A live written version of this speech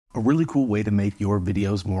A really cool way to make your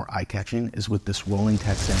videos more eye-catching is with this rolling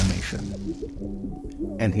text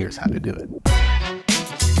animation. And here's how to do it.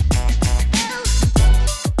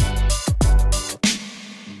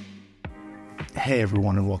 Hey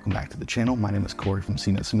everyone, and welcome back to the channel. My name is Corey from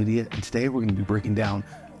CNETS Media, and today we're going to be breaking down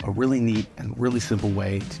a really neat and really simple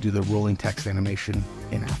way to do the rolling text animation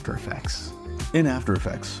in After Effects. In After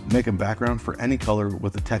Effects, make a background for any color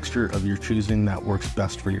with a texture of your choosing that works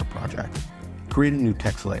best for your project. Create a new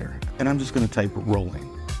text layer, and I'm just going to type rolling.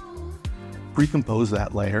 Pre-compose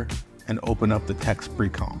that layer and open up the text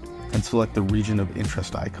pre-comp and select the region of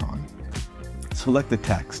interest icon. Select the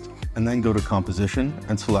text and then go to composition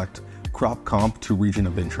and select crop comp to region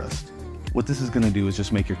of interest. What this is going to do is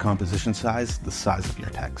just make your composition size the size of your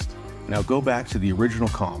text. Now go back to the original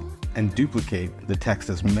comp and duplicate the text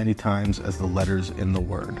as many times as the letters in the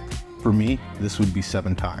word. For me, this would be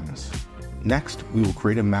 7 times. Next, we will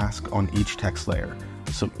create a mask on each text layer,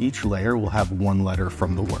 so each layer will have one letter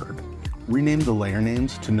from the word. Rename the layer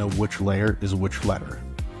names to know which layer is which letter.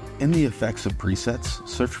 In the effects of presets,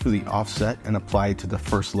 search for the offset and apply it to the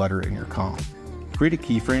first letter in your comp. Create a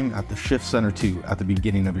keyframe at the Shift Center 2 at the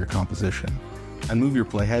beginning of your composition, and move your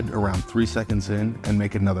playhead around 3 seconds in and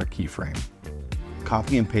make another keyframe.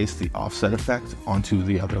 Copy and paste the offset effect onto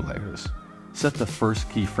the other layers. Set the first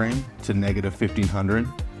keyframe to -1500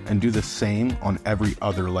 and do the same on every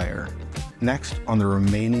other layer. Next, on the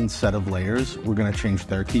remaining set of layers, we're going to change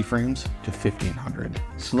their keyframes to 1500.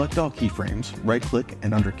 Select all keyframes, right-click,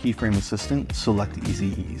 and under Keyframe Assistant, select Easy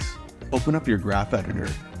Ease. Open up your graph editor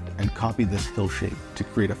and copy this hill shape to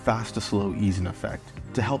create a fast to slow easing effect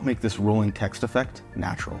to help make this rolling text effect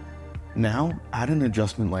natural. Now, add an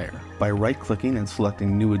adjustment layer by right-clicking and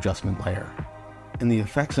selecting New Adjustment Layer. In the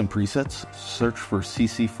Effects and Presets, search for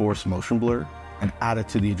CC Force Motion Blur and add it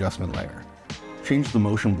to the adjustment layer. Change the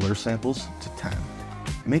motion blur samples to 10.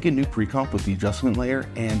 Make a new pre-comp with the adjustment layer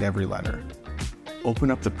and every letter. Open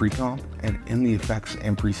up the pre-comp and in the Effects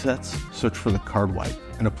and Presets, search for the card wipe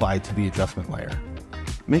and apply it to the adjustment layer.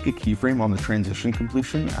 Make a keyframe on the transition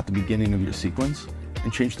completion at the beginning of your sequence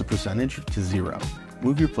and change the percentage to 0.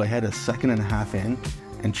 Move your playhead 1.5 seconds in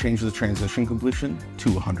and change the transition completion to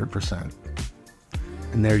 100%.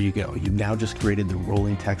 And there you go. You've now just created the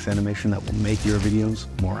rolling text animation that will make your videos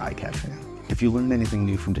more eye-catching. If you learned anything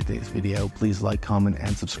new from today's video, please like, comment,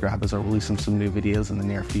 and subscribe as I'll release some new videos in the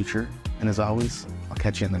near future. And as always, I'll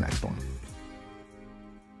catch you in the next one.